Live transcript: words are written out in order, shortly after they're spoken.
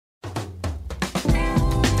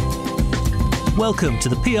Welcome to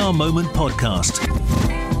the PR Moment podcast.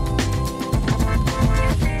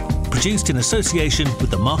 Produced in association with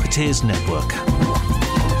the Marketeers Network.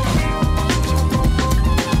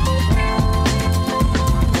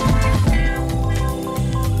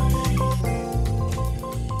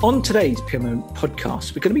 On today's PR Moment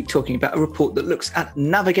podcast, we're going to be talking about a report that looks at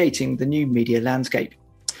navigating the new media landscape.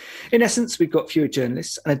 In essence, we've got fewer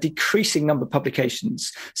journalists and a decreasing number of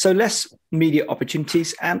publications, so less media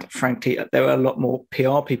opportunities, and frankly, there are a lot more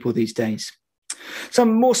PR people these days.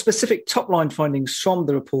 Some more specific top-line findings from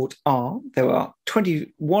the report are there are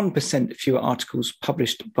 21% fewer articles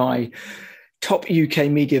published by top UK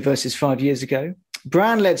media versus 5 years ago.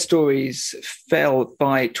 Brand-led stories fell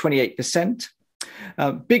by 28%.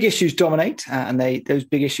 Big issues dominate, and those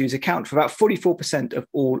big issues account for about 44% of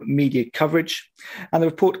all media coverage. And the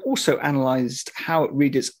report also analysed how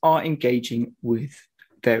readers are engaging with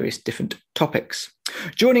various different topics.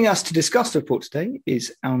 Joining us to discuss the report today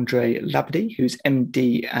is Andre Labadie, who's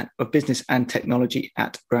MD of Business and Technology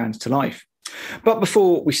at Brands to Life. But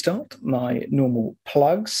before we start, my normal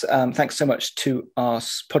plugs. Thanks so much to our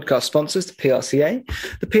podcast sponsors, the PRCA.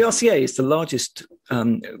 The PRCA is the largest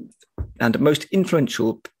and most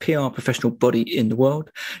influential PR professional body in the world,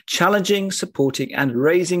 challenging, supporting and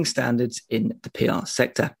raising standards in the PR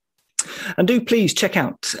sector. And do please check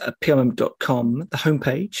out prmoment.com, the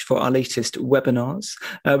homepage for our latest webinars.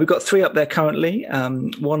 We've got 3 up there currently.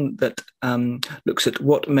 One that looks at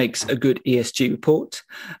what makes a good ESG report.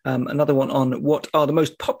 Another one on what are the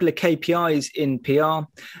most popular KPIs in PR.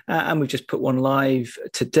 And we've just put one live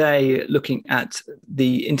today looking at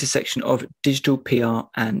the intersection of digital PR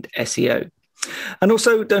and SEO. And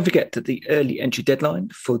also, don't forget that the early entry deadline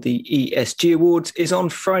for the ESG Awards is on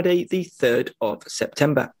Friday, the 3rd of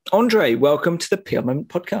September. Andre, welcome to the PR Moment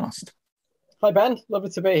podcast. Hi, Ben.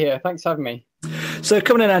 Lovely to be here. Thanks for having me. So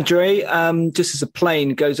coming in, Andre, just as a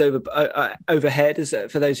plane goes overhead,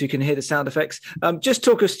 for those who can hear the sound effects, just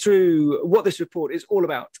talk us through what this report is all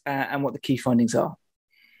about and what the key findings are.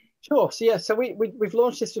 Sure. So we've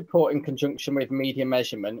launched this report in conjunction with Media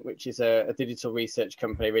Measurement, which is a digital research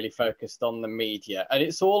company really focused on the media. And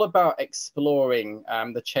it's all about exploring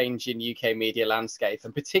the change in UK media landscape,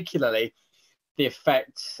 and particularly the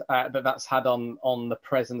effect that's had on the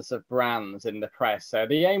presence of brands in the press. So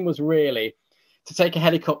the aim was really to take a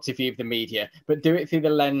helicopter view of the media, but do it through the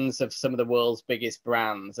lens of some of the world's biggest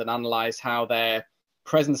brands and analyse how their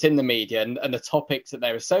presence in the media and the topics that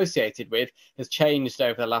they're associated with has changed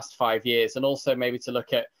over the last 5 years, and also maybe to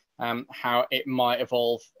look at how it might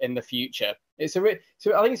evolve in the future. I think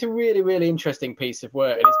it's a really, really interesting piece of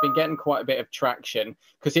work, and it's been getting quite a bit of traction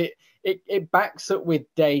because it backs up with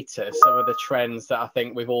data some of the trends that I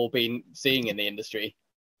think we've all been seeing in the industry.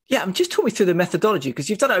 Yeah, just talk me through the methodology, because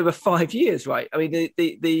you've done it over 5 years, right? I mean,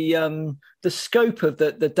 the scope of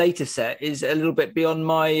the data set is a little bit beyond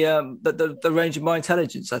my the range of my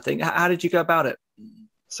intelligence, I think. How did you go about it?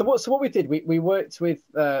 So what we did, we worked with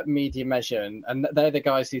Media Measure, and they're the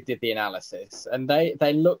guys who did the analysis, and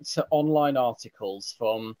they looked at online articles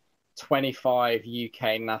from 25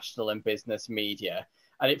 UK national and business media,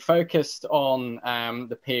 and it focused on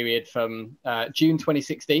the period from June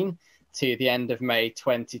 2016 to the end of May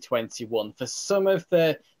 2021. For some of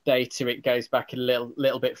the data, it goes back a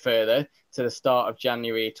little bit further to the start of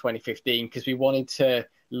January 2015, because we wanted to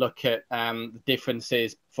look at the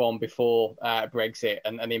differences from before Brexit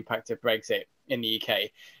and the impact of Brexit in the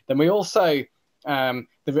UK. Then we also,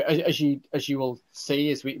 as you will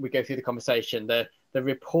see as we go through the conversation, the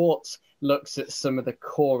report looks at some of the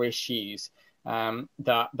core issues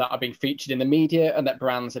that are being featured in the media and that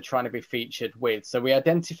brands are trying to be featured with. So we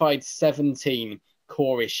identified 17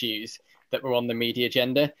 core issues that were on the media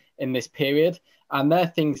agenda in this period. And they're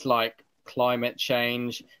things like climate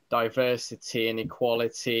change, diversity and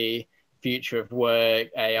equality, future of work,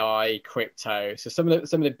 AI, crypto. So some of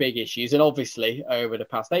the big issues. And obviously, over the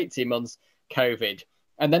past 18 months, COVID.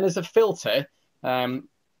 And then as a filter,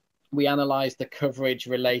 we analysed the coverage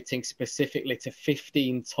relating specifically to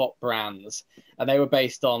 15 top brands, and they were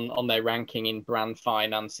based on their ranking in Brand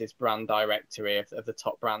Finance's brand directory of the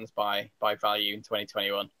top brands by value in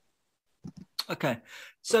 2021. Okay,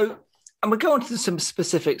 so and we'll go on to some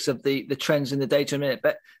specifics of the trends in the data in a minute,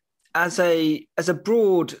 but as a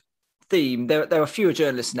broad theme, there are fewer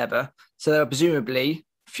journalists than ever, so there are presumably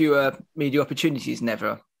fewer media opportunities than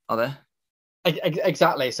ever, are there?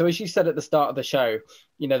 Exactly. So as you said at the start of the show,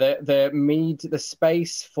 you know, the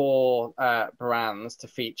space for brands to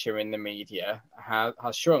feature in the media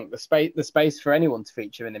has shrunk. The space for anyone to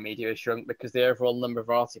feature in the media has shrunk because the overall number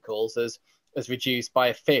of articles has reduced by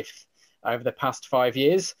a fifth over the past 5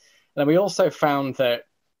 years. And we also found that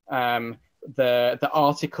the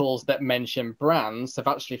articles that mention brands have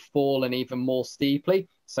actually fallen even more steeply,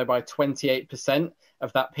 so by 28%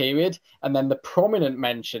 of that period. And then the prominent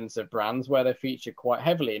mentions of brands, where they feature quite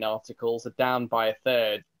heavily in articles, are down by a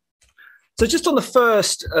third. So just on the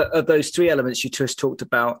first of those three elements you just talked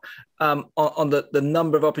about, on the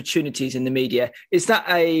number of opportunities in the media, is that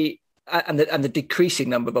and the decreasing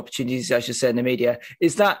number of opportunities, I should say, in the media,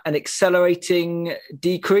 is that an accelerating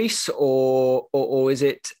decrease, or is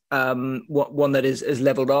it one that is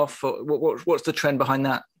leveled off? Or what's the trend behind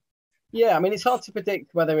that? Yeah, I mean, it's hard to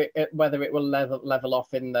predict whether it will level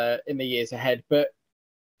off in the years ahead, but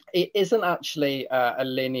it isn't actually a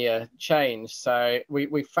linear change. So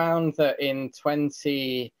we found that in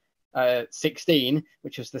 2016,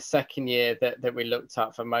 which was the second year that we looked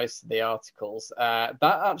at for most of the articles, that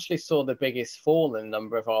actually saw the biggest fall in the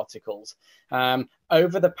number of articles.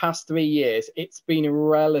 Over the past 3 years, it's been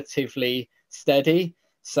relatively steady.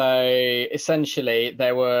 So essentially,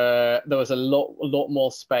 there was a lot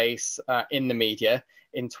more space in the media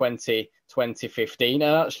in 2015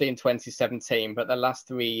 and actually in 2017, but the last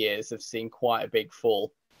 3 years have seen quite a big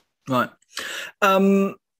fall. Right.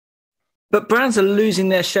 But brands are losing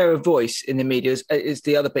their share of voice in the media is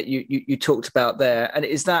the other bit you talked about there. And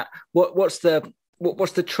is that what's the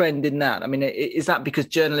trend in that? I mean, is that because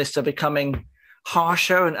journalists are becoming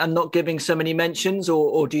harsher and not giving so many mentions,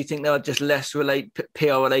 or do you think there are just less PR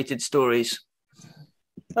related stories?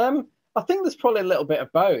 I think there's probably a little bit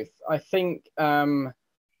of both. I think the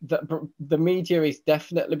media is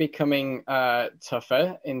definitely becoming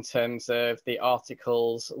tougher in terms of the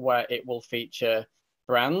articles where it will feature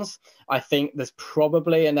brands. I think there's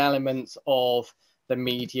probably an element of the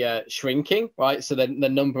media shrinking, right? So the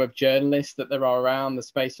number of journalists that there are around, the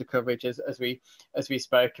space for coverage, as we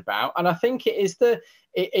spoke about, and I think it is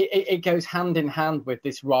it goes hand in hand with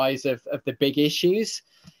this rise of the big issues.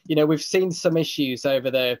 You know, we've seen some issues over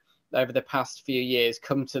the past few years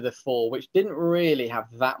come to the fore, which didn't really have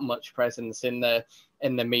that much presence in the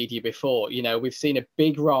media before. You know, we've seen a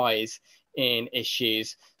big rise in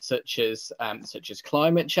issues such as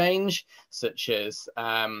climate change, such as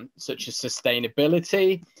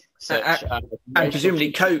sustainability, and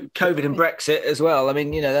presumably COVID and Brexit as well. I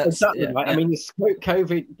mean, you know, that's exactly right. Yeah. I mean,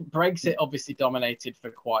 COVID, Brexit obviously dominated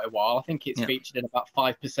for quite a while. I think it's featured in about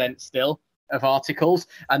 5% still of articles,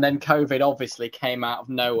 and then COVID obviously came out of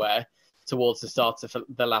nowhere towards the start of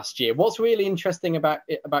the last year. What's really interesting about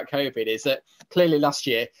COVID is that clearly last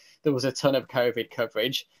year there was a ton of COVID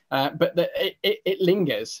coverage, but it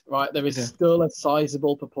lingers, right? There is still a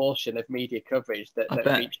sizable proportion of media coverage that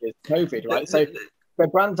features COVID, right? So the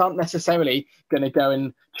brands aren't necessarily going to go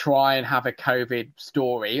and try and have a COVID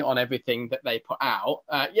story on everything that they put out.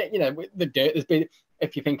 You know, there's been,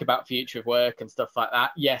 if you think about future of work and stuff like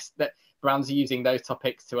that, yes, that brands are using those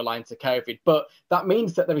topics to align to COVID, but that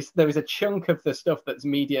means that there is a chunk of the stuff that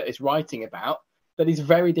media is writing about that is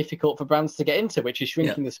very difficult for brands to get into, which is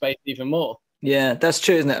shrinking the space even more. Yeah, that's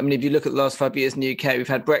true, isn't it? I mean, if you look at the last 5 years in the UK, we've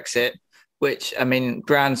had Brexit, which, I mean,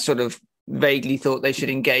 brands sort of vaguely thought they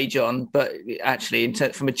should engage on, but actually,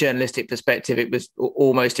 from a journalistic perspective, it was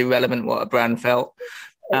almost irrelevant what a brand felt.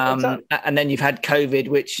 Exactly. And then you've had COVID,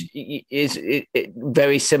 which is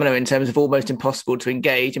very similar in terms of almost impossible to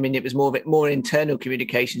engage. I mean, it was more an internal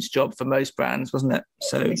communications job for most brands, wasn't it?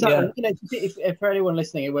 So exactly. Yeah. You know, if for anyone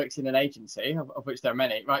listening who works in an agency, of which there are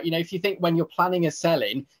many, right? You know, if you think when you're planning a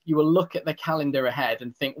sell-in, you will look at the calendar ahead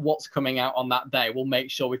and think what's coming out on that day. We'll make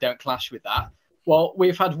sure we don't clash with that. Well,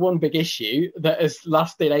 we've had one big issue that has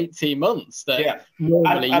lasted 18 months.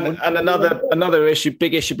 Normally and another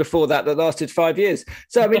big issue before that lasted 5 years.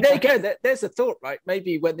 So I mean, there you go. There's a thought, right?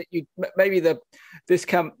 Maybe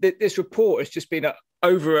this report has just been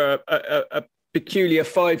over a peculiar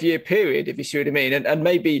 5 year period, if you see what I mean. And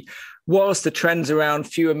maybe whilst the trends around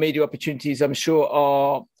fewer media opportunities, I'm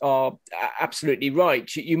sure are absolutely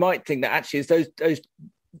right, you might think that actually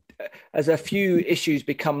as a few issues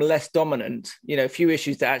become less dominant, you know, a few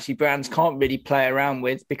issues that actually brands can't really play around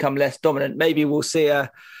with become less dominant, maybe we'll see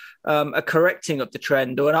a correcting of the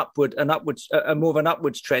trend, or more of an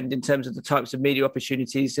upwards trend in terms of the types of media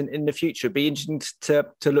opportunities in the future. It'd be interesting to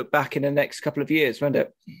look back in the next couple of years, won't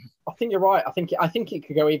it? I think you're right. I think it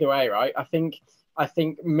could go either way, right? I think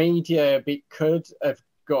media could have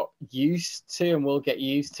got used to and will get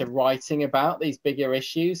used to writing about these bigger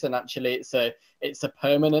issues, and actually it's a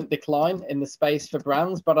permanent decline in the space for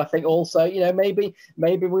brands. But I think also, you know, maybe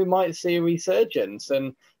we might see a resurgence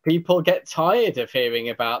and people get tired of hearing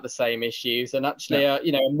about the same issues and actually are,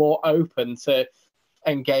 you know, more open to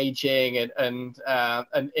engaging and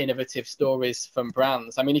innovative stories from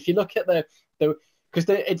brands. I mean, if you look at because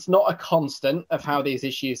it's not a constant of how these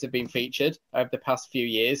issues have been featured over the past few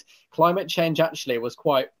years. Climate change actually was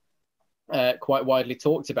quite widely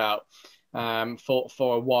talked about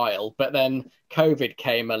for a while, but then COVID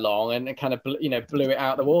came along and it kind of blew it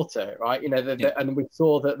out of the water, right? And we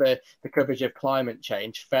saw that the coverage of climate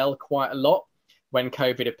change fell quite a lot when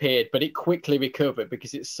COVID appeared, but it quickly recovered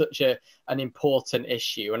because it's such an important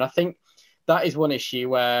issue. And I think that is one issue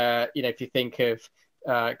where, if you think of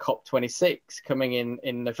COP26 coming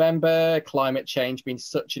in November, climate change being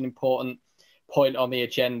such an important point on the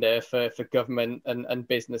agenda for government and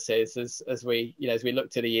businesses as we look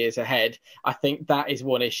to the years ahead. I think that is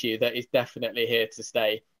one issue that is definitely here to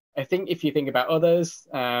stay. I think if you think about others,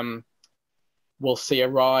 we'll see a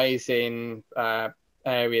rise in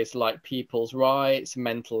areas like people's rights,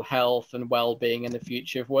 mental health and well-being in the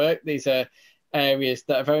future of work. These are areas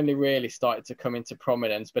that have only really started to come into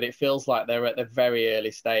prominence, but it feels like they're at the very early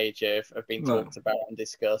stage of being talked about and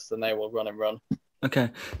discussed, and they will run and run. Okay.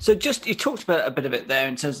 So just, you talked about a bit of it there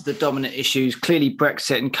in terms of the dominant issues. Clearly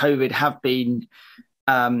Brexit and COVID have been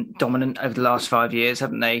dominant over the last 5 years,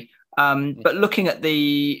 haven't they? But looking at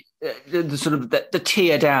the sort of the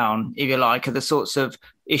tier down, if you like, of the sorts of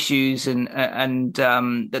issues and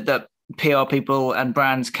that PR people and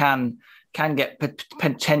brands can get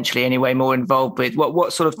potentially anyway more involved with,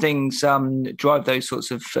 what sort of things drive those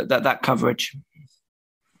sorts of that coverage?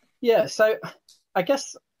 Yeah, so I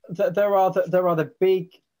guess there are the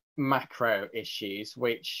big macro issues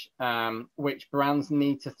which brands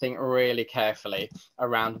need to think really carefully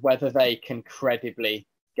around whether they can credibly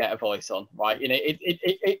get a voice on, right?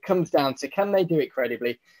 It comes down to, can they do it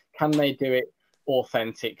credibly? Can they do it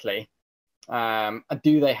authentically? And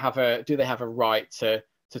do they have a right to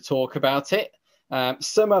talk about it?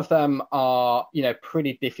 Some of them are,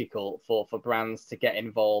 pretty difficult for brands to get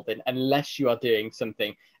involved in unless you are doing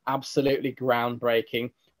something absolutely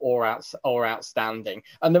groundbreaking or outstanding.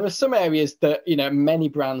 And there are some areas that, many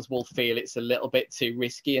brands will feel it's a little bit too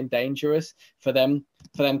risky and dangerous for them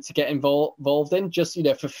to get involved in, just,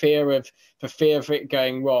 for fear of it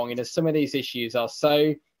going wrong. Some of these issues are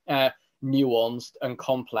so nuanced and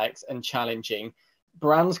complex and challenging.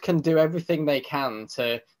 Brands can do everything they can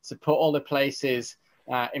to put all the places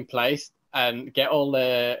in place and do all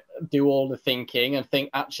the thinking and think,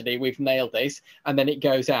 actually, we've nailed this, and then it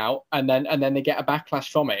goes out and then they get a backlash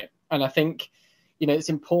from it. And I think, it's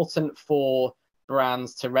important for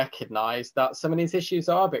brands to recognize that some of these issues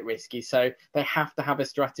are a bit risky, so they have to have a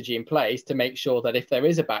strategy in place to make sure that if there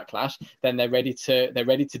is a backlash, then they're ready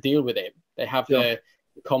to deal with it. They have the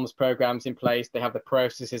comms programs in place, they have the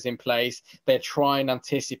processes in place, they try and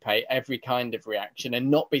anticipate every kind of reaction and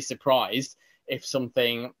not be surprised if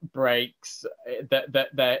something breaks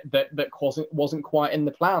that wasn't quite in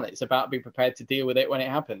the plan. It's about being prepared to deal with it when it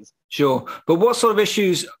happens. Sure. But what sort of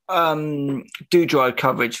issues do drive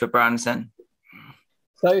coverage for brands then?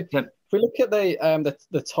 So if we look at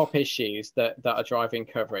the top issues that are driving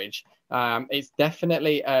coverage, it's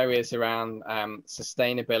definitely areas around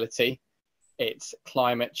sustainability, it's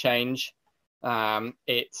climate change,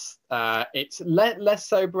 it's less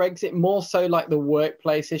so Brexit, more so like the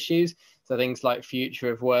workplace issues. So things like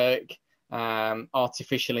future of work,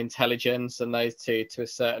 artificial intelligence, and those two, to a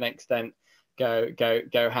certain extent, go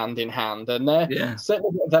hand in hand. And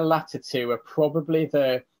certainly the latter two are probably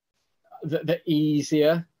the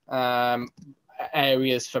easier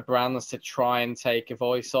areas for brands to try and take a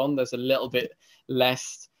voice on. There's a little bit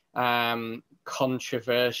less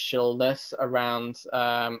controversialness around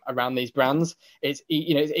these brands. It's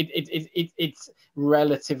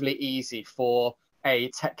relatively easy for a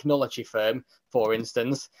technology firm, for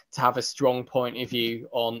instance, to have a strong point of view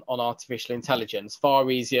on artificial intelligence,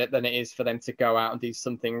 far easier than it is for them to go out and do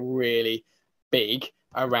something really big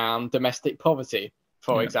around domestic poverty,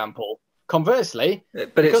 for example. Conversely, there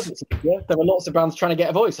are lots of brands trying to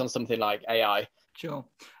get a voice on something like AI. Sure.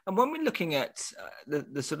 And when we're looking at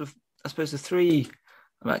the sort of, I suppose, the three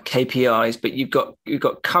KPIs, but you've got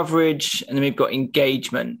coverage and then we've got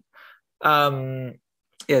engagement. Are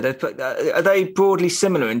they broadly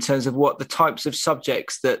similar in terms of what the types of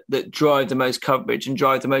subjects that drive the most coverage and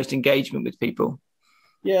drive the most engagement with people?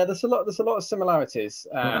 Yeah, there's a lot of similarities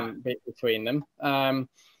between them.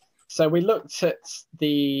 So we looked at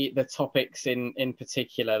the topics in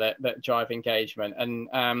particular that drive engagement,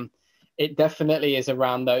 and it definitely is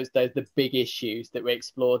around the big issues that we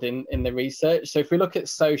explored in the research. So if we look at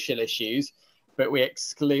social issues, but we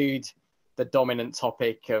exclude the dominant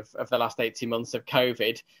topic of the last 18 months of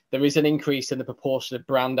COVID, there is an increase in the proportion of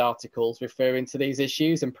brand articles referring to these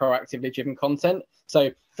issues and proactively driven content.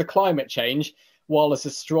 So for climate change, while there's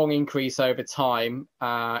a strong increase over time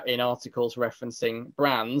in articles referencing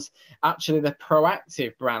brands, actually the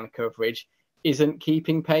proactive brand coverage isn't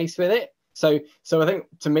keeping pace with it. So I think,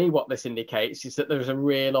 to me, what this indicates is that there's a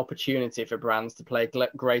real opportunity for brands to play a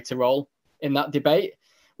greater role in that debate.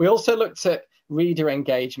 We also looked at reader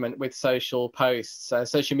engagement with social posts,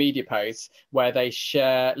 social media posts, where they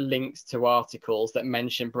share links to articles that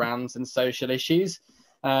mention brands and social issues.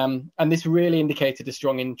 And this really indicated a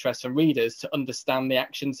strong interest from readers to understand the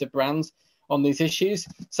actions of brands on these issues.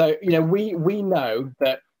 So, we know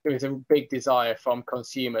that there is a big desire from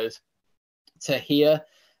consumers to hear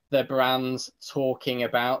the brands talking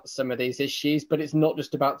about some of these issues, but it's not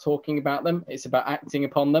just about talking about them, it's about acting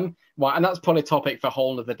upon them. Right, and that's probably a topic for a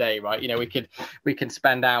whole of the day, right? We can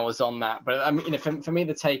spend hours on that, but I mean, for me,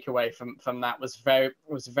 the takeaway from that was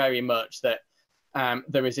very much that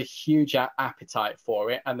there is a huge appetite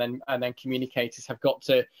for it, and then communicators have got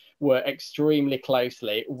to work extremely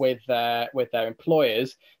closely with their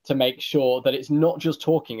employers to make sure that it's not just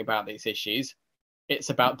talking about these issues, it's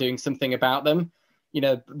about doing something about them.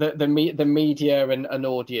 The media and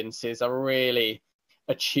audiences are really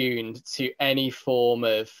attuned to any form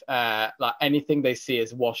of like anything they see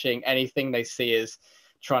as washing, anything they see as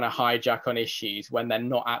trying to hijack on issues when they're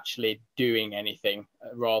not actually doing anything,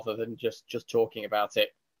 rather than just talking about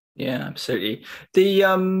it. Yeah, absolutely. The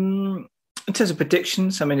in terms of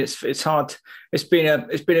predictions, I mean, it's hard. It's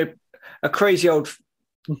been a crazy old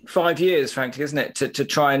 5 years, frankly, isn't it? To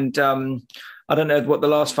try and I don't know what the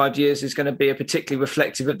last 5 years is going to be particularly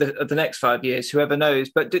reflective of the next 5 years. Whoever knows.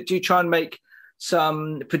 But do you try and make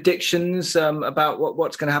some predictions about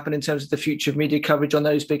what's going to happen in terms of the future of media coverage on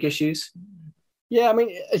those big issues? Yeah, I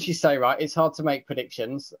mean, as you say, right, it's hard to make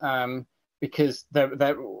predictions because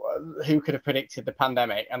who could have predicted the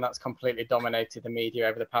pandemic? And that's completely dominated the media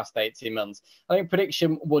over the past 18 months. I think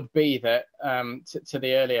prediction would be that, to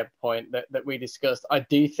the earlier point that we discussed, I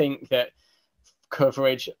do think that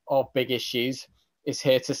coverage of big issues is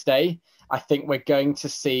here to stay. I think we're going to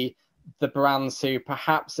see the brands who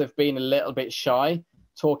perhaps have been a little bit shy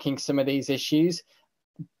talking some of these issues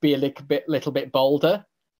be a little bit bolder,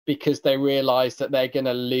 because they realize that they're going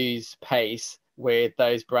to lose pace with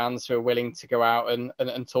those brands who are willing to go out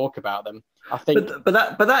and talk about them. I think, but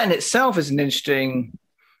that in itself is an interesting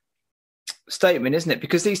statement, isn't it?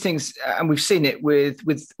 Because these things, and we've seen it with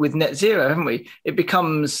net zero, haven't we?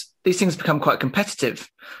 These things become quite competitive.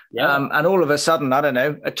 Yeah. And all of a sudden, I don't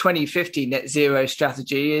know, a 2050 net zero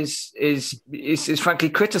strategy is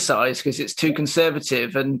frankly criticised because it's too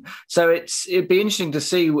conservative. And so it'd be interesting to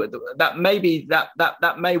see that maybe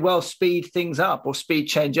that may well speed things up or speed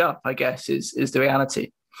change up, I guess, is the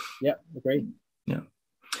reality. Yeah, agree. Yeah.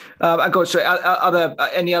 I've got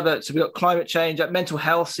any other. So we've got climate change, mental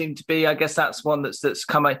health seemed to be. I guess that's one that's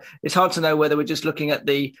come. It's hard to know whether we're just looking at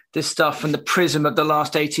this stuff from the prism of the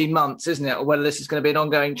last 18 months, isn't it, or whether this is going to be an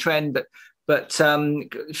ongoing trend. But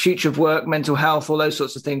future of work, mental health, all those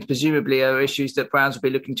sorts of things, presumably are issues that brands will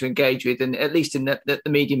be looking to engage with, and at least in the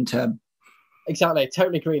medium term. Exactly, I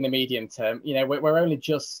totally agree in the medium term. We're only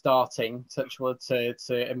just starting, touch wood, to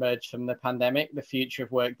emerge from the pandemic. The future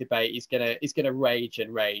of work debate is gonna rage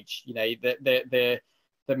and rage.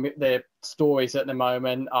 The stories at the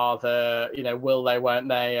moment are will they, won't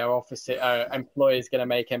they? Are employers going to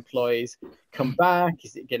make employees come back?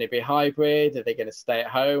 Is it going to be hybrid? Are they going to stay at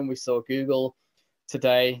home? We saw Google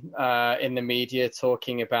today in the media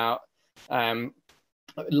talking about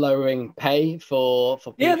lowering pay for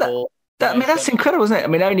people. Yeah, that's incredible, isn't it? I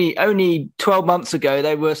mean, only 12 months ago,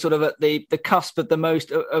 they were sort of at the cusp of the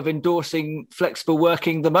most of endorsing flexible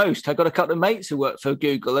working the most. I got a couple of mates who worked for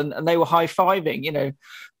Google, and they were high-fiving,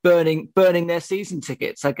 burning their season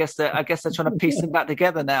tickets. I guess they're trying to piece them back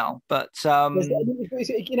together now. But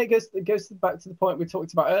it goes back to the point we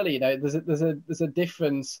talked about earlier. There's a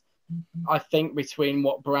difference, I think, between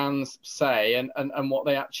what brands say and what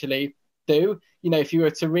they actually do. If you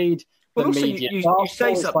were to read. But also, you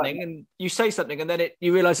say something, and then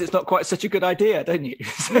you realise it's not quite such a good idea, don't you?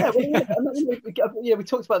 We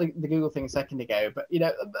talked about the Google thing a second ago, but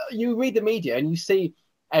you read the media and you see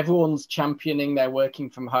everyone's championing their working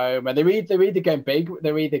from home, and they're either going big,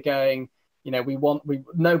 they're either going,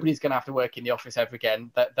 nobody's going to have to work in the office ever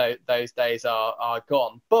again. That those days are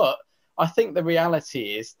gone. But I think the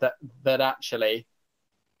reality is that actually,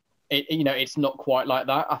 it's not quite like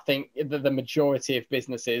that. I think the majority of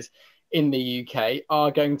businesses in the UK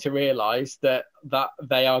are going to realise that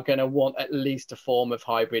they are going to want at least a form of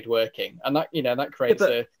hybrid working, and that creates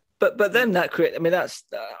But then that creates. I mean, that's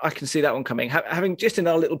I can see that one coming. Having just in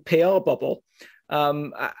our little PR bubble,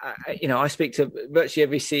 I speak to virtually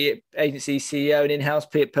every agency CEO and in-house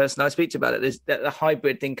person I speak to about it. The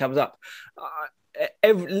hybrid thing comes up.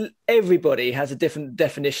 Everybody has a different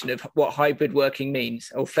definition of what hybrid working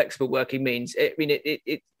means or flexible working means.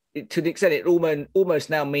 It to the extent it almost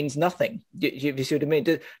now means nothing. You see what I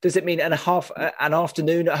mean? Does it mean an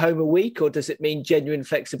afternoon at home a week, or does it mean genuine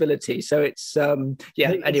flexibility? So it's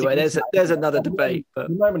Anyway, there's another debate. But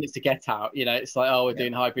the moment it's to get out, it's like, we're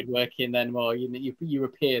doing hybrid working. Then, well, you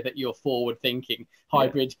appear that you're forward thinking.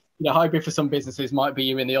 Hybrid, hybrid for some businesses might be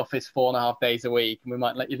you're in the office 4.5 days a week, and we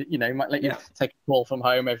might let you, take a call from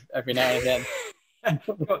home every now and again.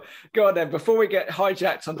 Go on then, before we get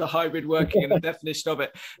hijacked onto hybrid working and the definition of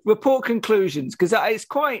it. Report conclusions, because it's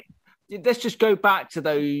quite. Let's just go back to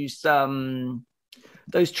those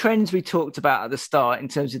trends we talked about at the start in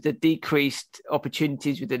terms of the decreased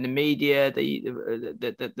opportunities within the media, the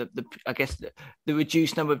I guess the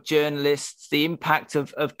reduced number of journalists, the impact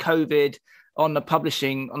of COVID on the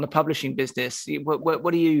publishing business.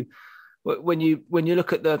 What do you? When you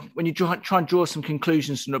look at when you try and draw some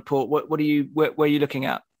conclusions from the report, where are you looking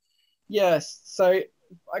at? Yes, so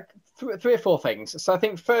 3 or 4 things. So I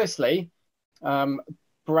think firstly,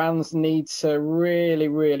 brands need to really,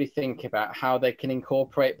 really think about how they can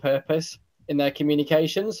incorporate purpose in their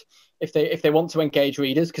communications if they want to engage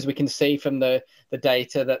readers, because we can see from the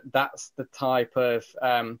data that's the type of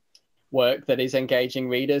work that is engaging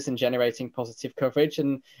readers and generating positive coverage,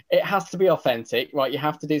 and it has to be authentic, right? You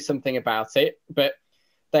have to do something about it, but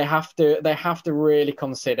they have to really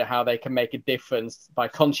consider how they can make a difference by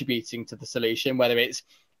contributing to the solution, whether it's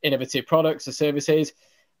innovative products or services,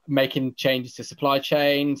 making changes to supply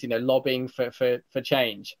chains, lobbying for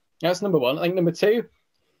change. That's number one. I think number 2,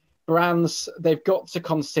 brands, they've got to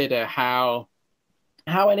consider how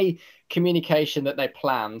any communication that they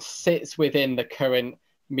plan sits within the current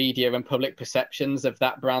media and public perceptions of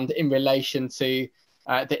that brand in relation to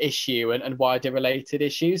the issue and wider related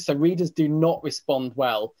issues. So readers do not respond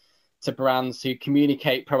well to brands who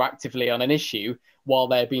communicate proactively on an issue while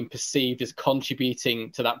they're being perceived as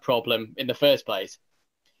contributing to that problem in the first place.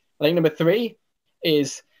 I think number 3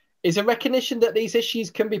 is a recognition that these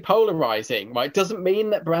issues can be polarizing, right? It doesn't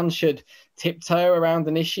mean that brands should tiptoe around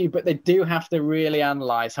an issue, but they do have to really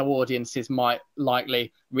analyze how audiences might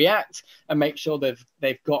likely react and make sure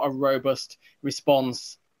they've got a robust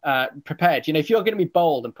response prepared. If you're going to be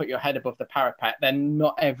bold and put your head above the parapet, then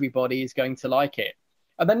not everybody is going to like it.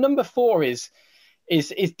 And then number 4 is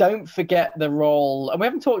don't forget the role, and we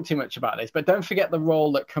haven't talked too much about this, but don't forget the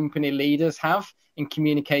role that company leaders have in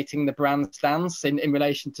communicating the brand stance in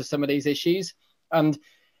relation to some of these issues. And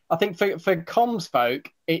I think for comms folk,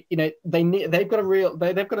 they've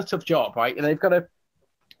got a tough job, right? They've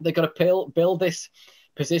got to build this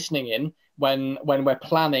positioning in when we're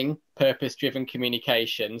planning purpose-driven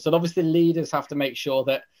communications, and obviously leaders have to make sure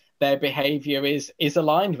that their behavior is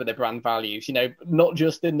aligned with their brand values, not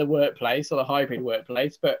just in the workplace or the hybrid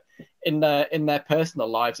workplace, but in their personal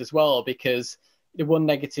lives as well, because the one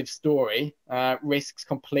negative story risks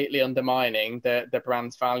completely undermining the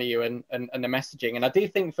brand's value and the messaging. And I do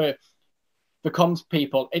think for comms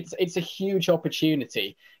people, it's a huge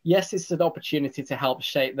opportunity. Yes, it's an opportunity to help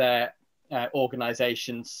shape their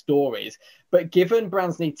organization's stories, but given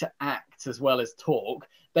brands need to act as well as talk,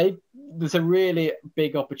 there's a really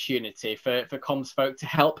big opportunity for comms folk to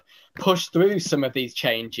help push through some of these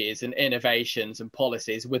changes and innovations and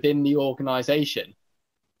policies within the organization.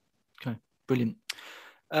 Okay, brilliant.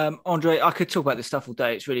 Andre, I could talk about this stuff all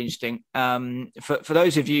day. It's really interesting. For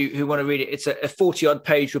those of you who want to read it, it's a 40-odd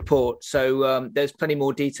page report. So there's plenty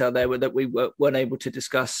more detail there that we weren't able to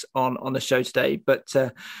discuss on the show today. But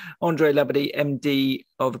Andre Labadie, MD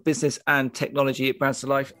of Business and Technology at Brands for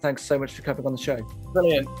Life, thanks so much for coming on the show.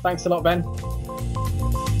 Brilliant. Thanks a lot, Ben.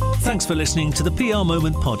 Thanks for listening to the PR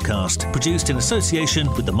Moment podcast, produced in association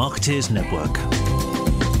with the Marketeers Network.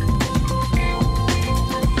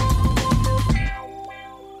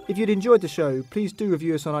 If you'd enjoyed the show, please do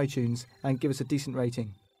review us on iTunes and give us a decent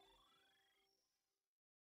rating.